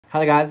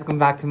Hello guys, welcome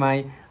back to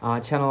my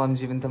channel. I'm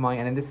Jeevan Tamang,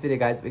 and in this video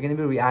guys, we're going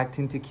to be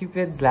reacting to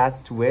Cupid's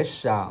Last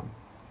Wish,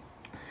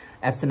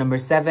 episode number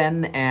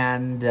 7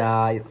 and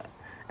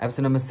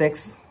episode number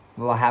 6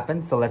 will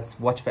happen. So let's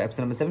watch for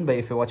episode number 7, but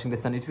if you're watching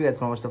this on YouTube, you guys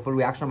can watch the full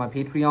reaction on my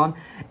Patreon,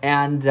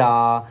 and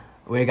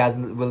where you guys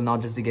will not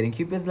just be getting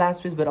Cupid's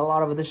Last Wish, but a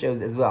lot of other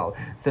shows as well.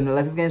 So now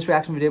let's get into this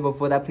reaction video.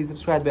 Before that, please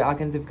subscribe by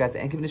icons if you guys,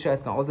 and keep the show.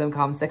 Guys can always leave in the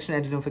comment section,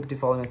 and don't forget to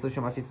follow me on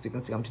social, my Facebook,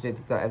 Instagram, Twitter,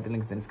 TikTok. I have the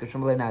links in the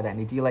description below. Now that I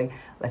need to like,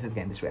 let's just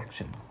get into this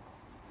reaction.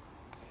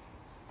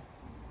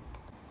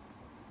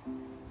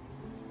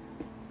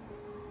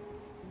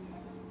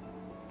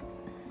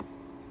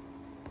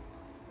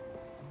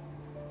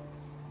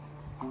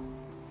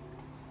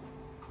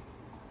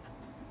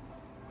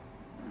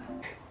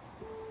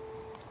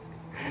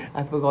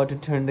 I forgot to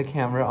turn the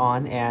camera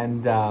on,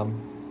 and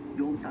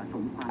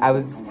I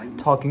was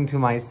talking to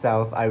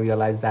myself. I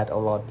realized that a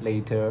lot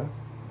later.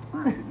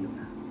 I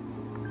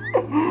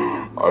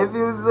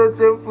feel such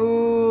a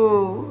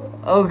fool.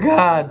 Oh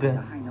God.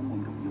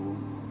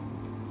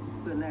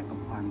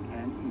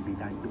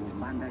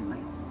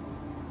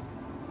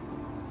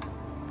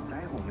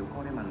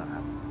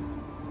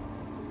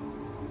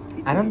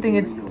 I don't think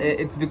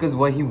it's because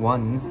what he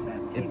wants.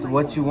 It's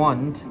what you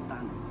want.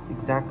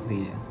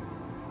 Exactly.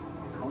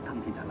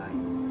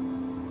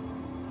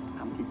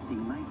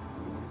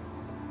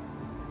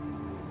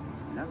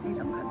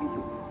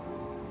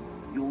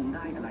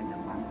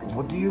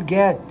 What do you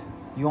get?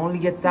 You only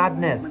get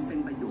sadness.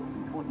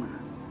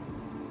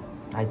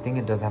 I think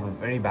it does have a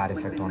very bad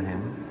effect on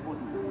him.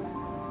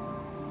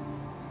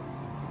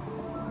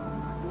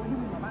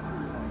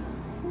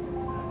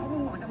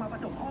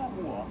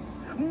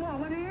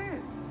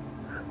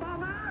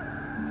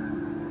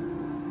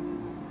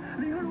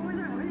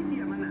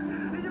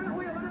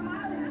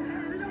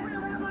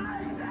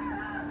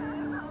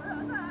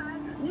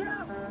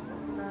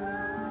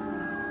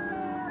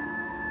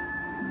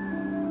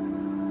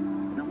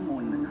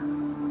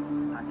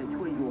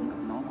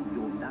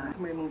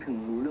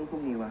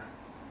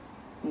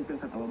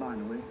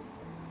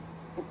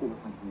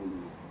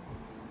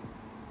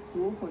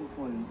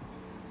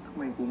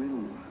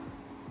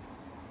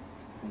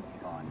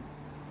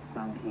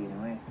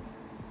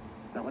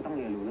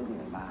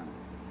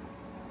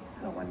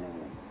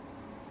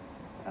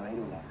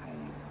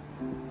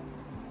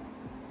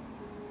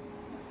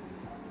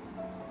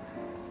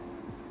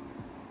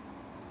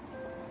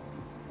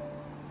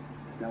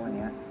แล้ววัน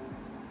นี้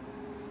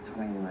ทำไ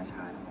มมึงมา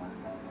ช้าจังวะ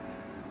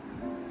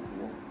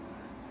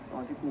ตอ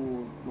นที่กู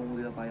ลงเ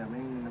รือไปอะแ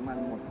ม่งน้ำมัน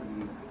หมดพอดี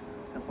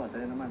แล้วกว่าจะ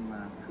ได้น้ำมันม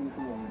าครึ่ง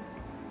ชั่วโมง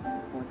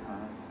โคตรช้า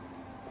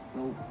แ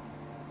ล้ว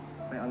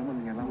ไปเอาน้ำมันเ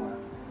ป็นไงบ้างวะ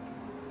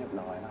เรียบ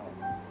ร้อยแล้ว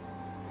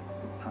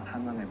พาท่า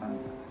นว่าไงบ้าง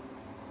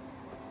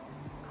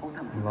เขาท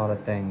ำ A lot of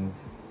things.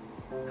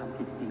 ทำ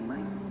ผิดจริงไหม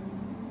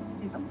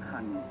ที่สำคั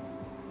ญ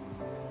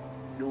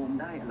โยม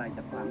ได้อะไรจ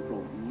ากความโกร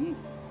ธนี้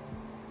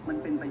มัน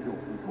เป็นประโยช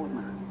น์หรือโทษ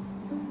มา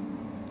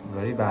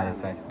Very bad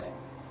effect.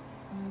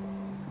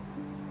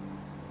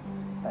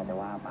 แต่จะ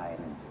ว่าไป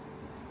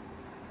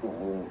หลวง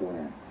ลุงกูเ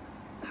นี่ย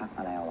ทักอ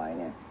ะไรเอาไว้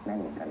เนี่ยแน่น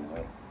เหมือนกันเล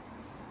ย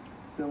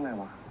เรื่องอะไร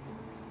วะ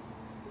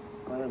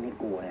ก็เรื่องที่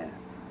กูเนี่ย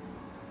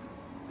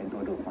เป็นตั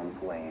วดูความ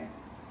ซวยไง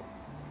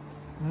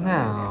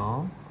No.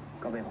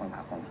 ก็เป็นคนพ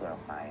าความซวยอ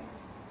อกไป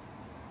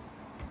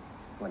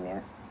วันนี้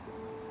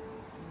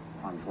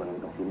ความซวยมัน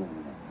ตกที่มึง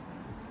เลย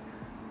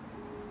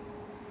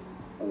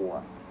กูอ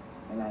ะ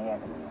ไม่น่าแยก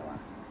กับมึงเลยวะ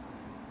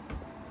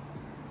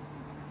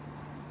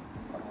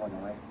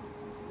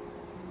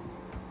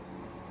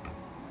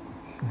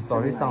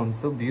Sorry sounds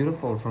so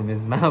beautiful from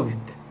his mouth.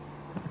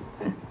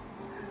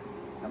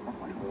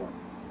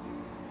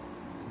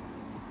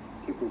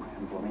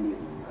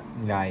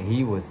 Yeah,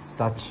 he was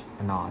such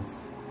an ass.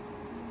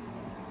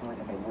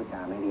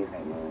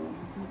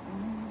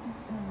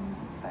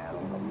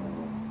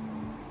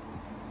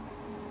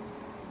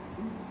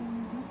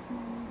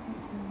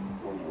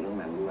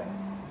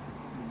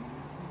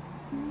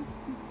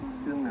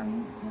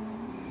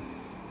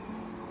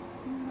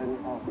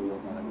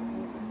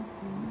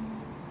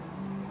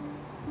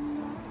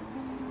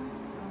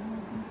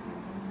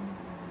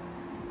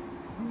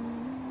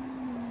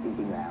จ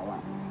ริงๆแล้วอ่ะ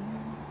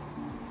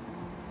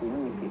กูไม่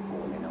มีผิดโกร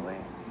ธเลยนะเว้ย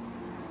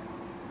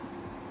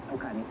แล้ว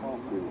การที่พ่อ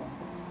กู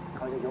เข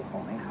าจะยกขอ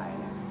งให้ใคร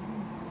เนี่ย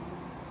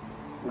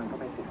มันก็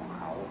เป็นสิทธิ์ของเ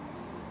ขา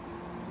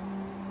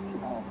ที่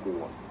พ่อกู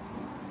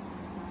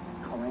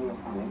เขาไม่ยก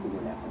ความให้กูดู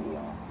แลคนเดีย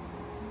ว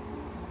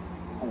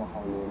เพราะว่าเขา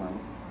รู้มั้ง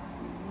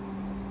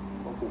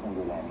ว่ากูคง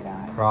ดูแลไม่ได้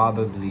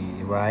Probably,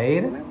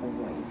 right?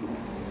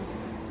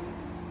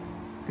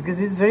 Because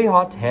he's very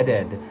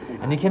hot-headed,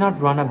 and you cannot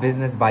run a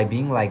business by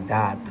being like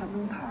that.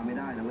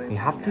 You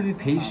have to be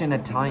patient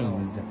at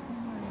times.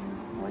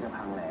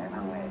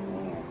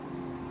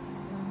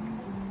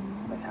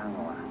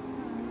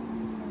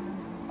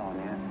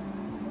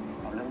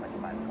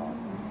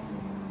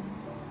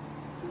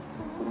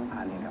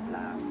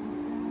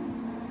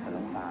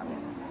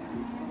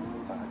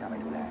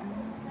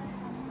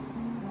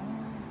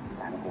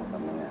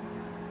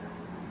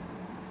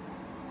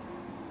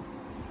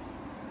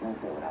 ต้อ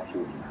งเสียเวลาชี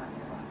วิตที่ผ่าน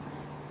ไป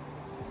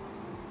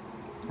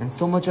And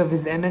so much of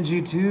his energy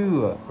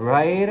too,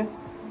 right?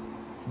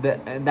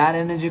 That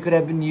energy could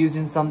have been used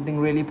in something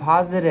really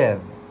positive.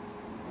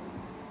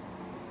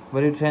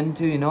 But it tend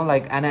to,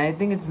 like, and I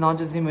think it's not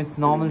just him, it's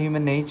normal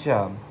human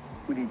nature.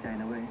 กูดีใจ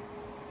นะเว้ย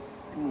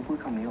ที่มึงพูด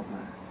คำนี้ออกม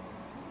า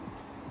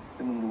แ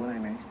ต่มึงรู้อะไร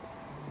ไหม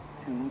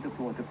ถึงมึงจะโก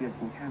รธจะเกลียด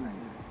กูแค่ไหน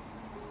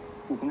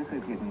กูก็ไม่เคย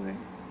เกลียดมึงเลย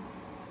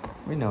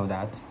We know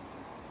that.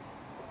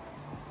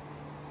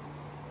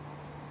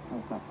 เรา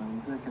กลับมาเป็น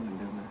เพื่อนกันเหมือน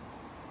เดิมนะ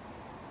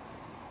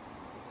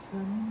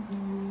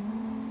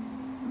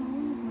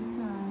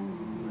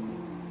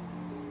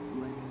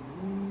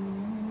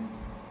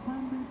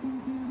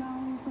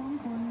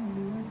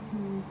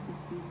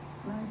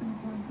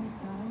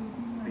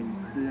เป็น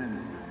เพื่อน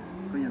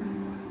ก็ยังดี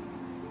วะ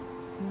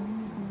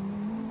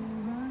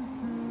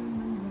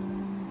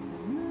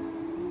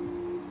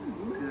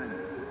เพื่อน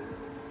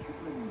คิด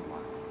ไม่ดีว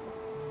ะ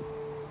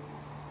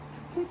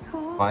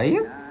Why?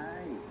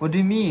 What do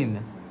you mean?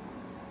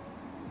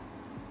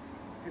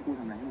 ให้กูท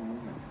ำอะไรให้มึงไม่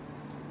เหมือน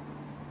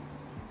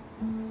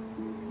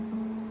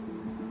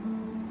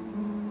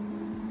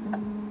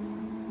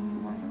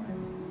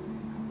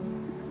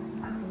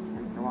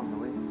ระวังนะ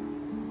เว้ย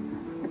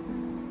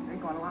ไอ้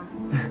ก่อนระวัง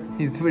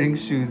He's wearing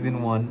shoes in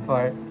one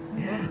part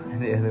and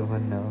the other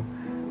one no.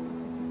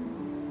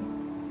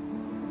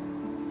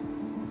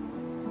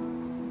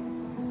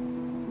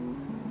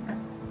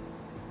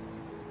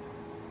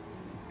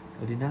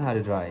 But you know how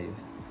to drive.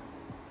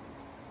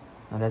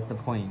 Now that's the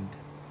point.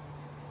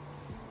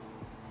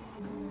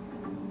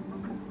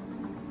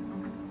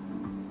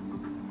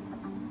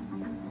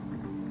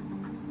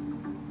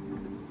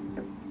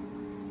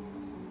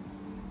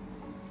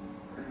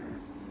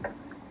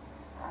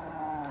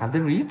 Have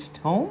they reached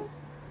home?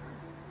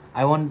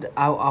 I want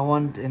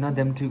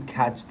them to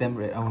catch them.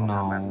 Oh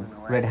no,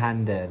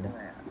 red-handed.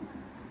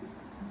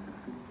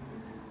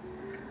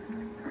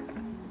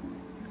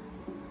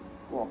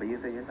 กูออกไปยืด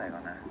เส้นยืดสายก่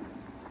อนนะ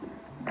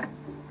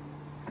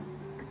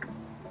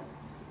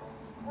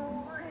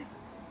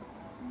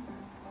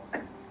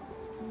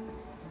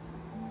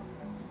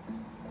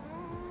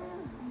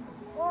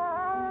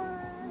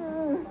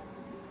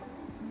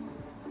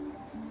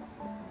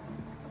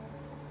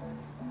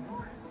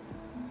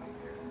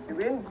พี่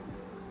วิน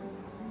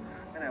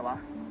ไปไหนวะ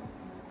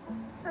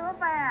ซื้อมา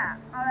แปะ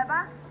เอาอะไรป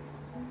ะ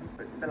ไ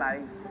ม่เป็นไร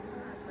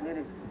วันนี้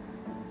ดิ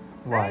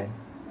Why?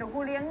 เดี๋ยวกู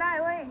เลี้ยงได้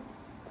เว้ย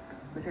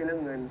ไม่ใช่เรื่อง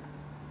เงิน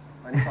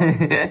วันนี้ก่อน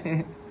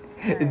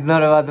It's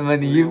not about the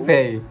money you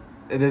pay.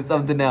 There's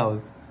something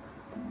else.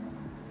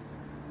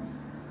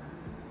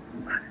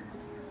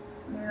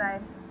 มีอะไร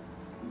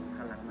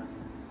หันหลังมา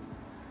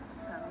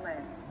หลังไหน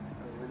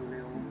ไปดูเ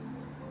ร็ว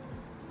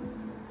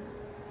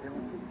เร็ว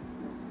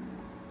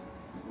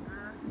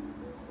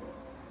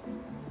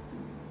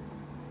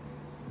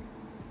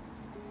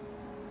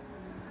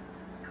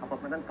ขับรถ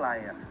มาตั้งไกล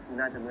อ่ะมึง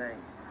น่าจะเมื่อย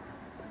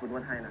คุณน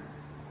วดให้นะ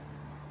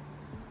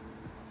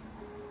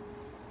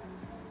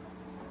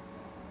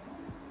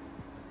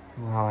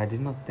Wow, I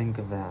did not think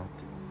of that.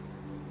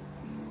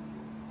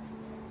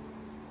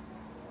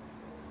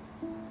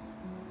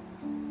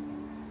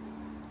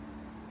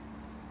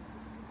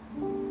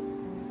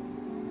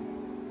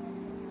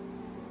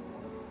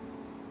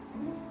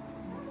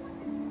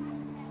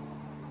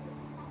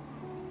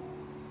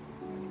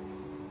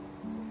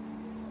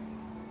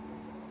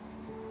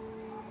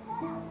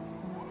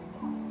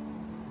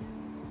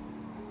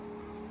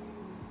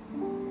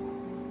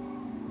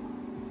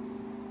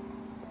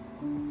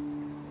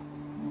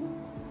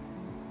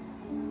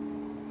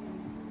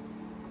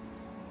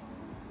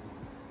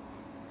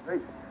เฮ้ย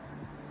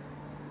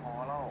พอ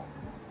แล้ว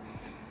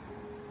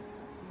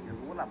เดี๋ยว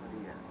กูก็หลับพอ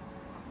ดีอ่ะ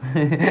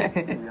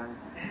ยัง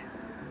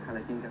หาอะไร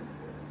กินกัน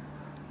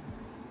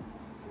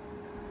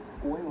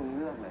กูให้มึงเ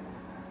ลือกเลย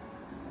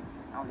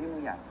เอาที่มึ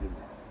งอยากกิน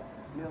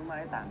เลือกมาไ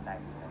ด้ตามใจ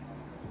มึงเลย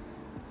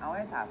เอาใ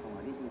ห้สาสม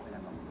กับที่กูพยายา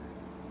มบอก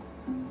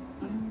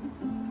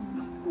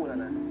พูดแล้ว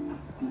นะ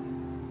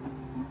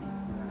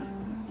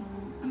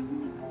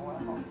พอแ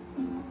ล้วก่อน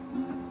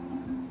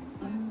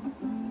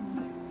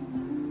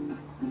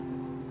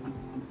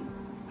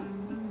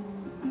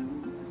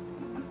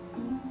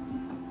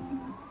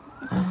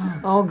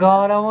Oh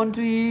God, I want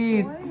to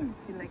eat.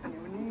 กินอะไรกันอ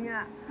ยู่เนี่ย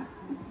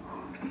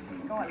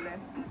ก่อนเลย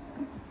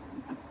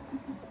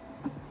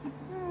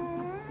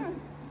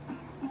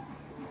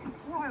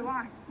อร่อยว่ะ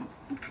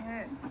นี่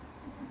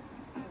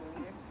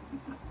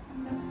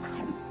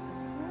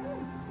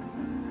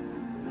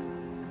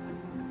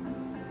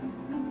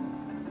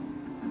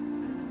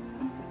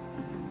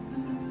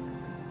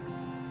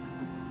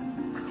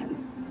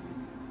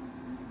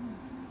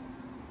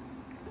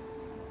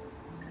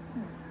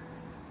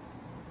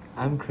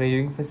I'm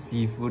craving for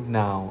seafood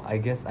now. I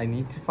guess I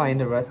need to find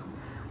a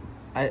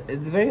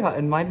it's very hard.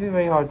 It might be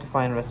very hard to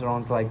find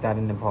restaurants like that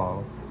in Nepal.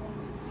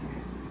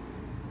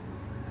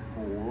 โ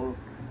อ้โห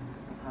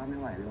สภาพไม่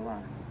ไหวเลยว่ะ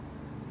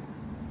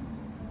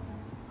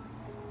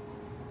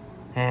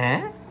Huh?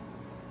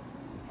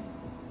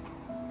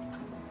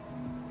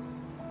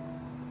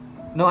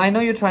 No, I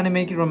know you're trying to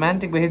make it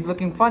romantic, but he's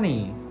looking funny.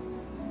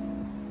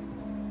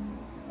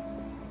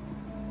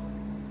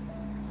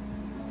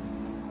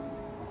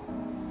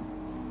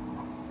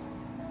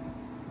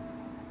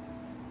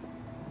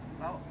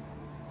 แล้ว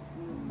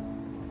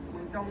มึ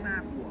งจ้องหน้า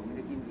กูมึง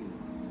จะกินอิ่ม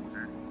น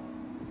ะ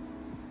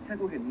แค่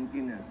กูเห็นมึงกิ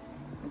นเนี่ย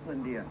ก็เพลิน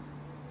ดีอ่ะ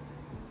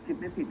คิด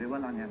ไม่ผิดเลยว่า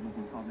ร้านเนี้ยมึงค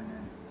งชอบแน่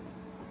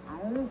ๆเอ้า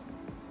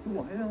กูบ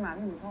อกให้เรื่องร้าน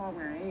ที่มึงชอบ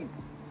ไง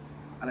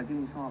อะไรที่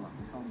มึงชอบอ่ะ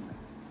มึงชอบหมด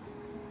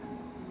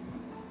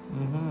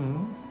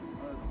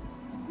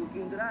กู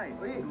กินก็ได้เ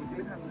ฮ้ยดูไ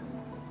ม่ทันเลย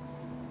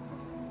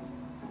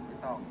ไม่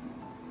ต้อง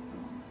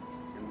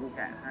เดี๋ยวกูแ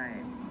กะให้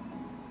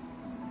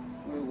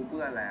มือกูเ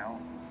ปื้อนแล้ว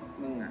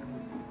มึงอ่ะ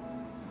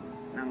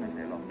นั่งเฉ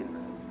ยๆรอกินเล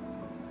ย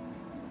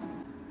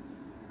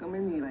ก็ไม่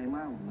มีอะไรม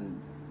ากของ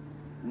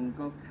มึง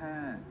ก็แค่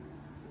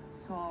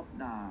ชอบ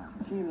ด่า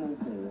ขี้โม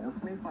โห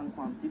ไม่ฟังค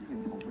วามคิดเห็น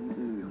ของคน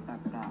อื่นต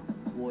าก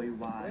โวย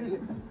วาย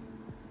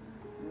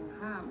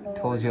ห้าม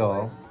Told you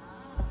all.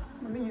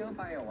 มันไม่เยอะ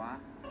ไปเหรอวะ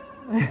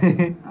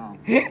อ้าว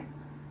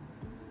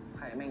ใ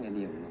ครแม่งจะ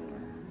ดีของมึง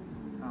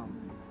อ้าว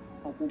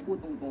พอกูพูด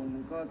ตรงๆมึ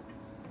งก็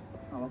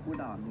หาว่ากู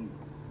ด่ามึง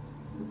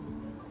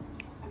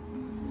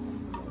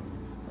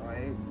ไว้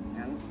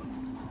งั้น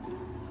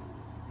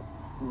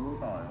กูรู้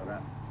ต่อแล้วล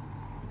ะ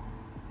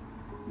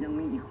ยัง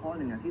มีอีกข้อห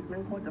นึ่งอ่ะที่แม่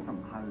งโคตรจะส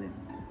ำคัญเลย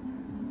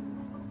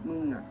มึ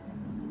งอ่ะ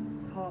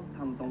ชอบท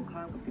ำตรงข้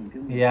ามกับสิ่งที่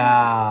มึง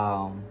Yeah.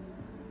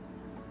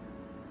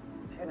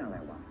 เช่นอะไร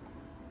วะ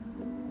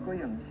ก็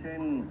อย่างเช่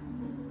น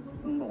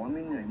มึงบอกว่าไ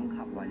ม่เหนื่อยมึง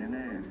ขับไหวแ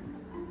น่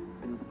ๆเ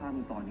ป็นสภาพ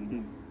มึงตอนนี้ดิ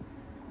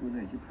กูเห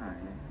นื่อยชิบหาย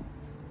เลย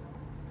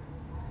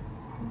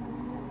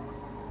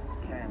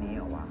แค่นี้เห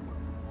รอวะ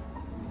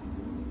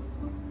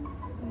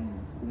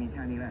กูมีแ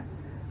ค่นี้แหละ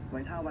ไว้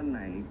ถ้าวันไห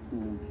นกู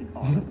คิดอ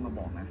อกแล้วจะมา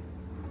บอกนะ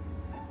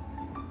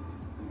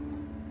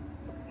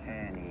แค่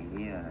นี้เ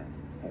หี้ยอะไร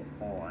6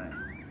 ข้อ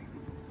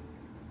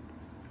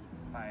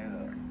ไปเถ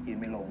อะกิน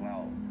ไม่ลงแล้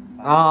ว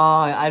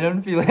I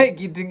don't feel like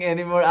eating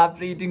anymore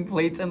after eating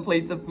plates and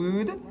plates of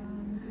food.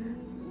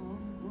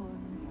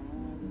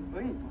 เ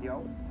ฮ้ยเดี๋ยว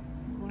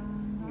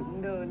อย่าเพิ่ง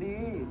เดินดิ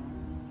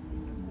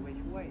กูไป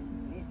ช่วย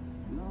นี่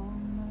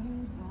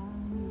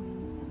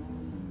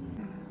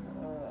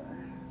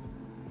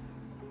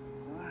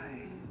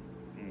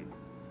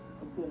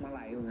พวงมา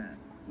ลัยมึงอ่ะ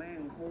แม่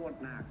งโคตร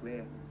หนักเลย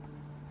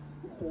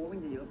โค้งมัน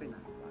เยอะไปหนั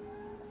กวะ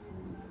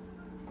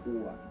กู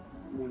อ่ะ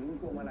หมุน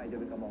พวงมาลัยจะ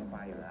เป็นกระบองไฟ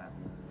อยู่แล้ว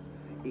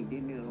อีกนิ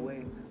ดนึงเว้ย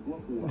ว่า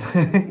กู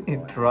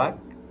Truck?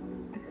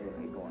 ไ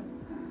อ้ก่อน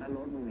ถ้าร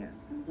ถมึงเนี่ย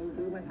มึง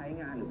ซื้อมาใช้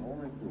งานหรือเพราะว่า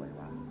มันสวย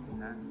วะ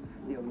นะ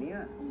เดี๋ยวนี้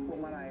พวง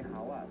มาลัยเข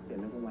าอ่ะเปลี่ยน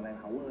เป็นพวงมาลัย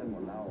power กันหม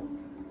ดแล้ว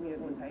มี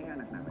คนใช้งาน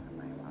หนักๆไปทำไ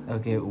มวะ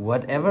Okay,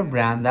 whatever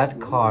brand that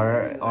car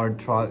or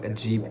truck,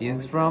 Jeep is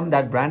from,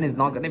 that brand is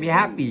not gonna be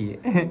happy.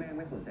 แม่งไ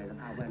ม่สนใจส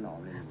ภาพแวดล้อม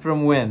เลย From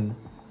when?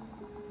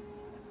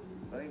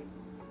 เฮ้ย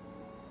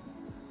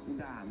กู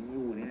ด่ามึงอ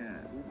ยู่เนี่ย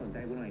มึงสนใจ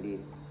กูหน่อยดิ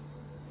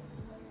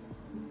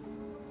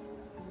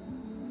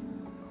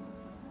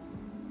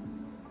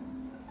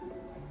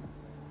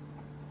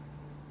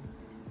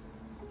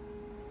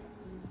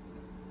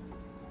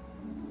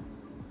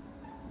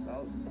แล้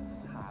ว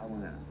เท้ามึ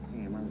งอ่ะยัง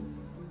ไงมั่ง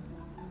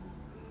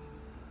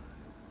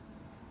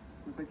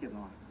มันไปเจ็บหร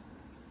อ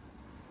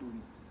ดูดิ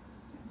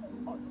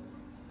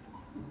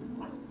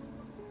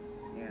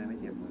เนี่ยไม่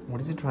เจ็บมึง What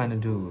is he trying to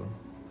do?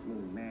 มึ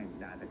งแม่ง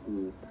ด่าแต่กู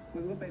มึ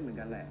งก็เป็นเหมือน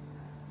กันแหละ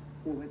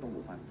พูดไม่ตรง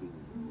กับความจริง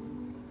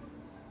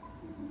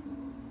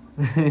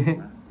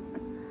นะ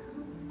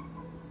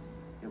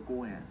เดี๋ยวกู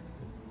เนี่ย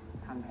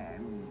ทำแผลให้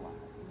มึงดีกว่า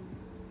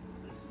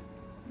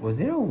Was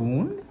there a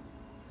wound?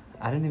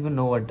 I don't even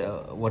know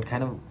what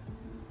kind of...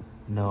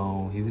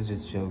 No, he was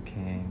just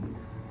joking.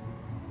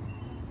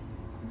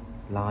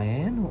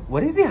 Lion?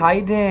 What is he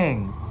hiding?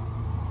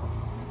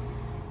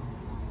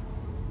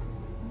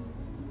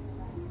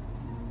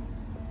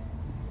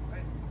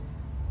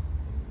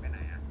 ไปไหน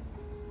อ่ะ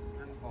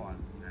นั่งก่อน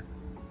นะ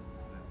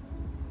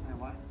อะไร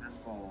วะนั่ง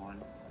ก่อน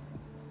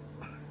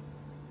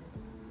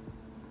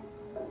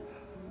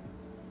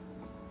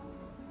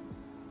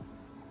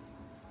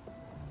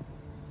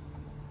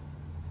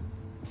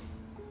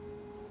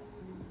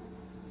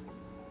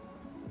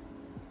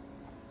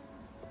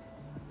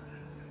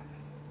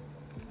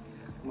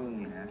มึง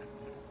เนี่ยนะ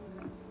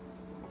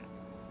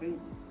เฮ้ย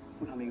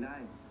กูทำเองได้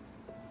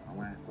เอา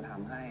มากูท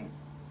ำให้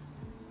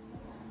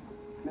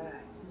ได้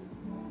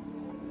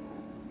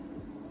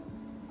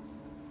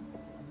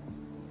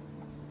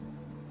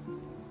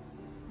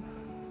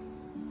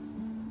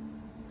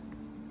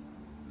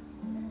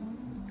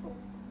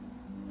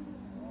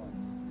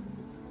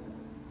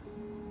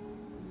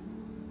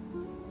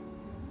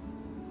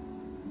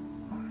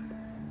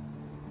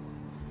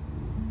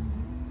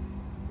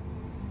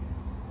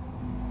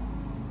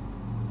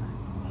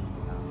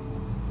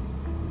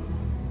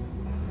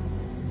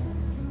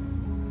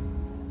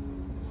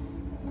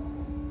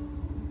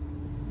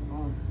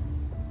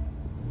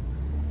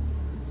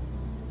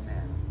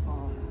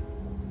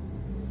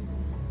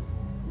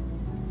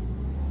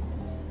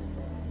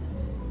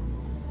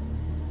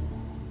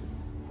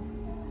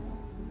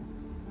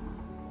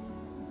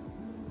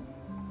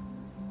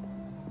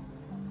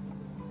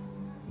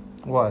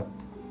What?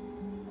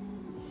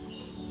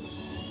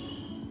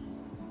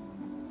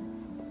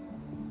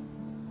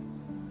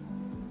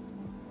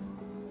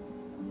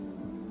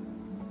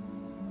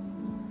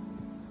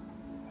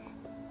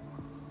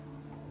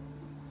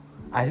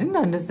 I didn't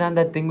understand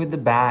that thing with the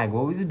bag.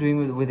 What was he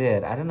doing with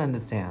it? I don't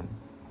understand.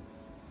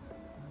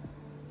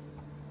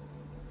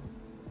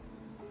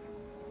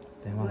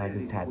 Damn, I like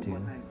this tattoo.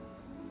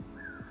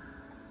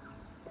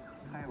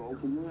 ใครบอกว่า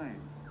กูเมื่อย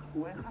กู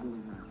ให้ขับมึ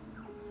งมา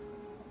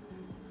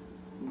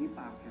มึงนี่ป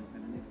ากแข็งไป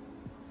นั่นเอง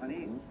ตอนนี้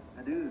กร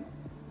ะดื้อ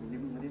วันนี้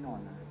มึงไม่ได้นอน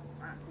นะ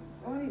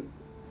เฮ้ย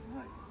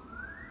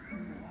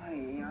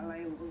อะไร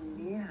ของมึง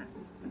เนี่ย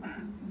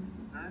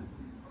ฮะ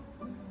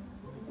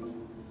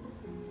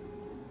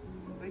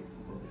เฮ้ย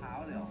เท้า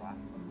เลยเหรอวะ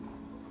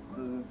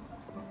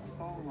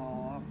ต้องงอ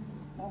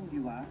ต้องดี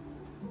วะ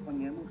วัน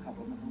นี้มึงขับร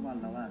ถมาทั้งวัน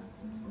แล้วอะ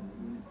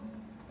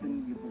ซึ่ง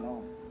อยู่ตลอ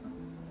ด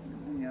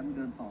พรุ่งนี้มึงเ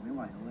ดินต่อไม่ไห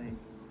วเลย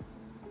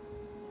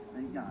และ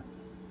อีกอย่าง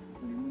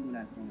วันนี้มึงดูแล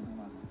กูทั้ง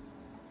วัน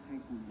ให้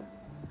กูเลย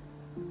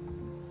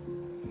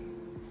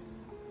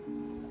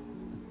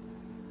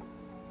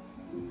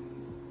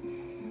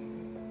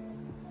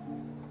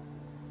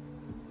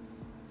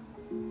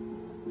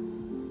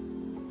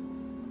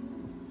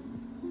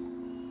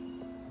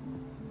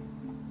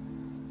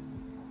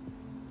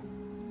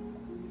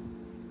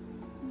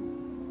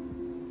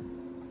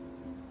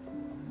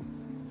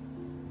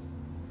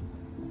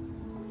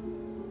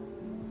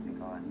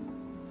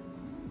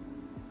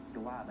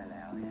ว่าไปแ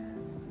ล้วเนี่ย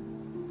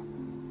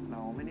เรา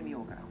ไม่ได้มีโ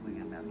อกาสคุย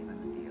กันแบบนี้มา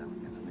สักทีแล้วเหมือ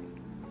นกันเลย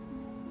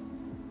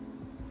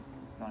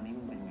ตอนนี้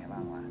มึงเป็นไงบ้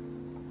างวะ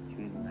ชี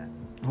วิตมึงอะ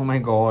Oh my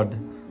god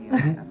มีอะไร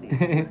อัปเดต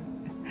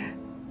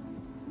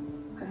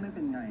ก็ไม่เ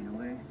ป็นไงนะเ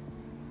ว้ย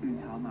ตื่น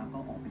เช้ามาก็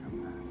ออกไปท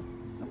ำงาน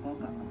แล้วก็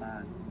กลับมาบ้า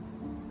น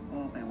ก็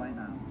ไปว่าย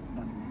น้ำต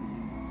อนนี้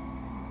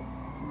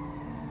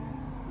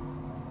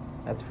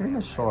That's pretty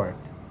much short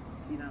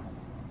ที่หน้าของ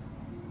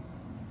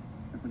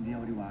แต่คนเดียว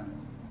ดีวะ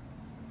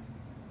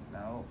แ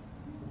ล้ว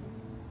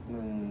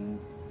มึง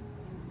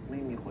ไม่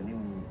มีคนที่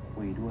มึง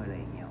คุยด้วยอะไร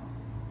อย่างเงี้ย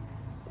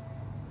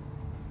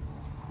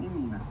ไม่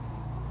มีนะ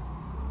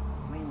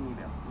ไม่มี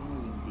แบบไม่มี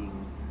จริง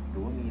ๆหรื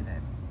อว่ามีแต่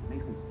ไม่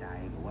ถูกใจ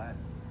หรือว่า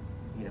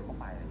มีแล้วก็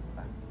ไปอะไรอย่างเ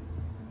งี้ย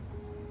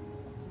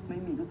ไม่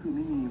มีก็คือไ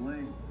ม่มีเว้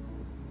ย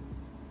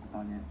ต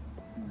อนเนี้ย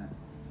นี่แหละ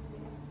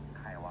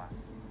ใครวะ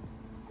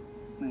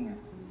มึงไง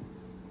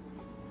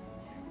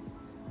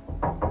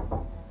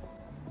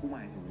กูหม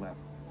ายถึงแบบ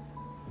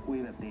คุย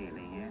แบบเดทอะไ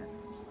รเงี้ย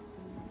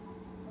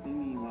ไม่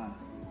มีว่ะ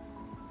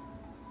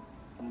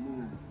แล้วมึง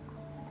อะ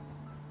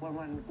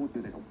วันกูอ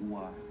ยู่แต่กับวัว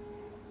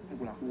ให้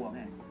กูรักวัวไ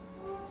ง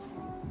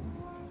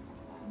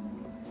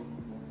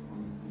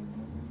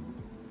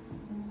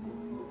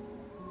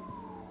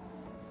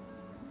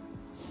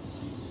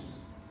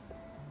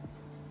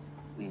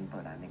ลินเปิ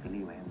ดร้านเบเกอ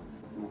รี่ไว้ให้มึง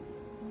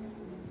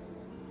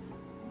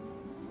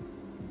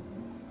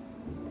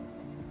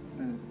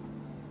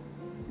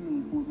ที่มึง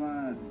พูดว่า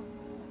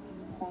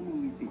พ่อมึง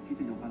มีสิทธิ์ที่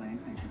จะยกอะไรให้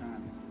ใครก็ได้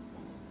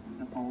แ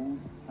ล้วเขา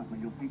กลับมา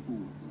ยกให้กู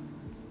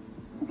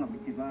กลับมา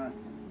คิดว่า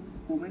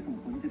กูไม่สม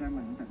ควรที่จะได้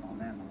มันตั้งแต่ตอน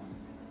แรกแล้ว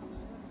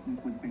มึง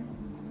ควรเป็นของ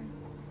มึงเลย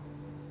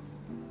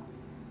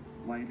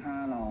ไว้ถ้า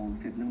เรา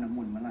เสร็จเรื่องน้ำม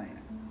นต์เมื่อไหร่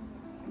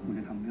กูจ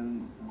ะทำเรื่อง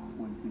ค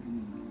วรคุยที่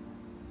มึง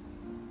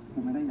กู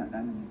ไม่ได้อยากได้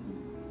มันจริง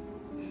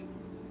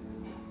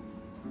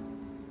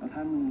แล้วถ้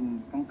ามึง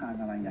ต้องการ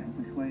อะไรอยากให้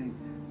กูช่วย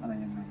อะไร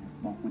ยังไง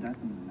บอกกูได้เ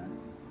สมอนะ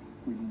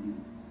กูยินดี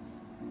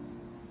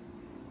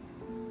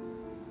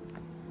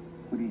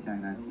กูดีใจ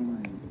นะที่มึ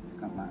ง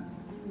กลับมา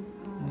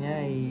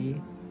Yay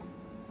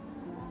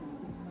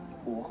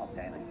กูขอบใจ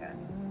เหมือนกัน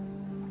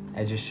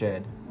I just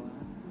should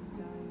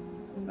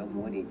แล้วกู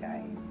ก็ดีใจ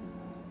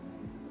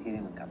ที่ได้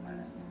มึงกลับมา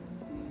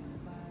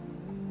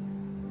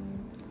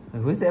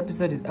Whose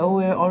episode is? Oh,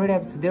 we're already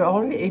episode. There are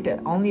already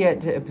only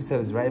 8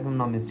 episodes, right? If I'm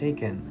not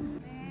mistaken.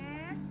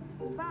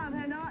 ป้าแพ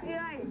นเ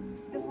อ้ย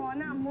จะขอ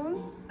หนำมึง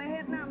ไปเ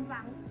ฮ็ดหนำ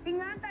สั่งอี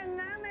งานแต่ง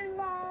งานเป็น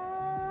บอ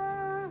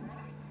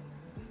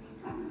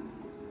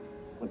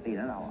คนตีแ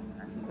ล้วเราอ่ะ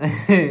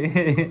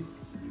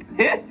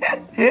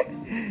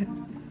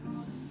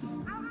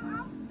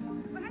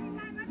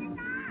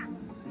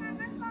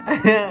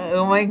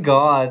Oh my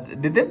god,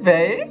 did they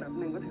pay? แบบ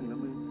นึงก็ถึงแล้ว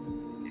มึง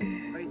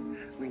เฮ้ย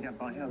มึงจำ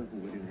ตอนที่เราไปผู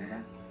กกระดึงได้ป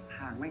ะท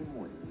างไม่โห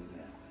ดอย่างนี้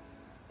เลย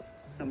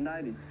จำได้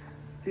ดิ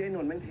ที่ไอ้น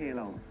นท์แม่งเทเ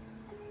รา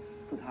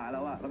สุดท้ายแล้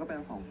วอะเราก็ไป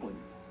กัน2 คน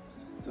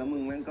แล้วมึ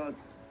งแม่งก็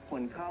ข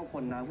นข้าวข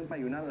นน้ำขึ้นไป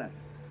อยู่นั่นแหละ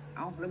เ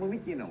อ้าแล้วมึงไ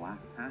ม่กินเหรอวะ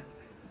ฮะ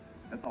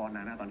แล้วตอน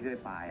นั้นนะตอนที่ไป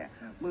ปลายอะ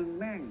มึง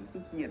แม่ง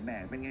ขี้เกียจแบ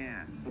กเป็นไงอ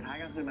ะสุดท้าย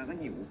กลางคืนมาก็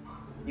หิว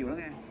แล้ว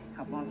ไง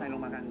ขับมอเตอร์ไซค์ล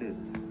งมากลางดึก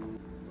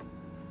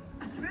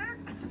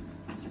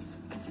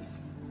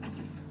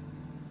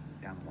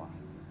ยังวะ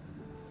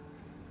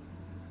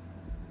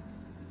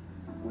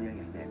กูยัง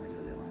อยากแบกมันอ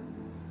ยู่เลยวะ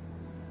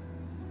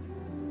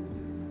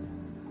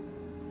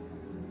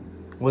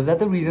Was that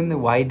the reason that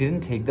why he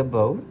didn't take the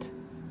boat?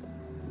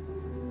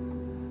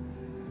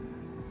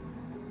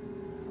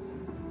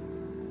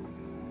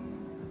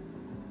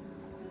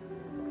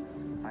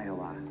 ไปเถอะ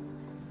วะ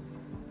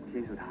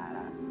ที่สุดท้ายแ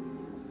ล้ว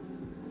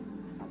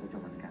เราก็จ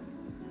บกัน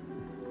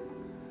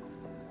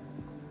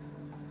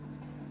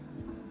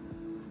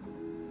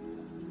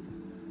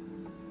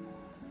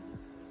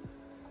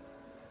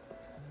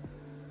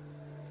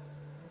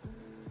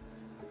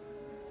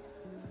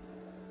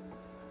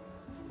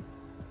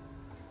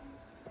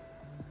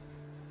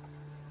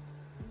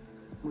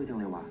มือจัง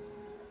เลยวะ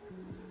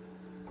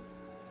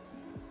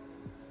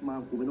มา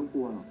กูไม่ต้องก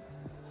ลัวหรอก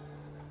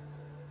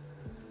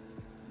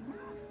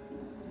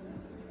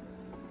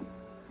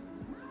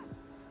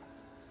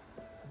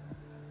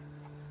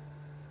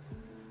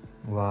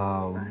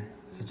Wow,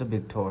 such a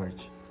big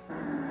torch.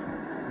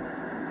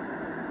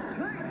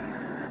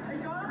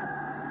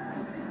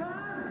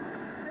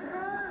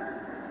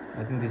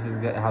 I think this is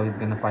how he's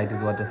gonna fight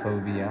his water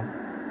phobia.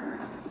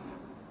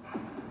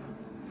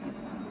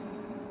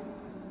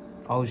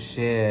 Oh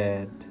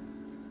shit.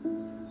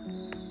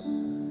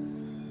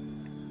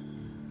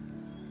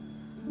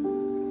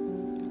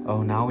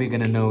 Oh, now we're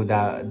gonna know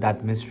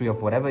that mystery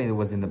of whatever it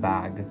was in the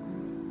bag.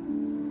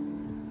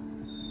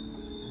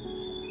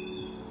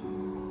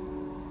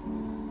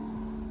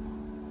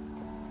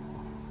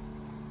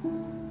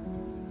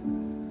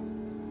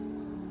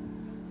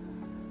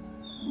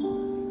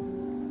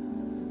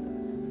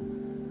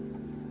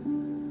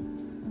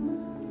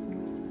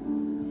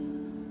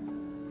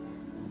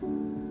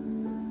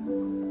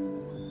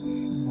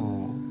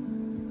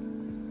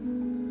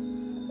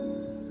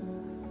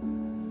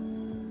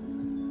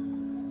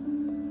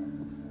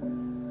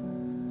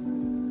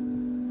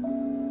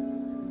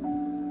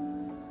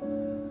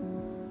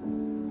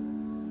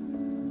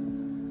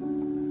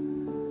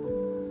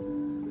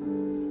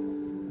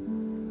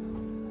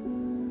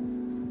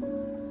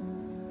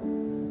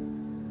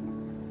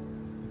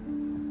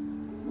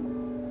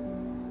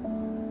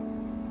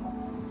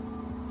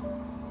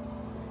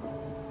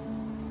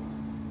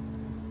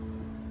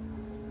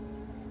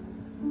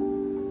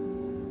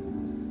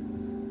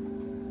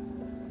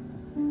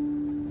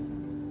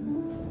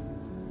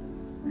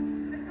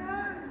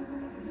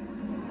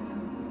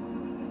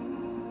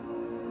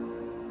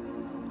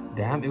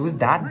 Damn, it was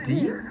that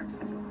deep?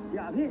 อ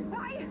ย่าพี่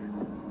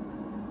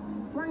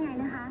ว่าไง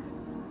นะคะ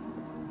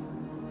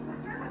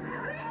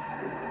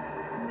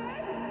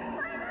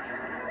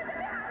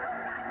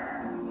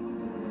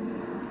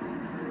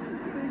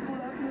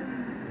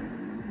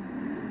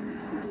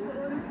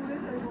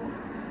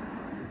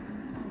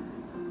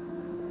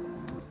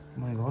Oh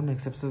my god,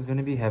 next episode is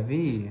gonna be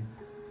heavy.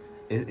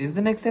 Is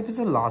the next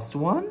episode last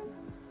one?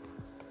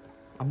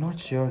 I'm not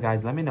sure,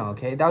 guys. Let me know,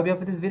 okay? That'll be all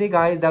for this video,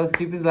 guys. That was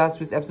Cupid's Last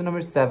Wish, episode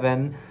number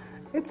 7.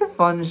 It's a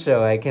fun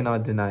show. I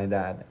cannot deny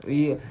that.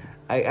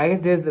 I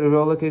guess there's a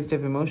roller coaster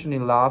of emotion.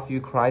 You laugh,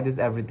 you cry. There's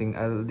everything.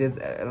 There's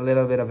a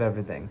little bit of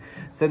everything.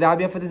 So that'll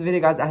be all for this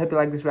video, guys. I hope you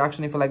like this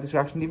reaction. If you like this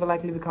reaction, leave a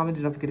like, leave a comment.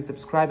 Do not forget to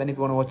subscribe. And if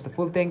you want to watch the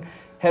full thing,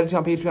 head to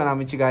my Patreon. I'll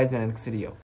meet you guys in the next video.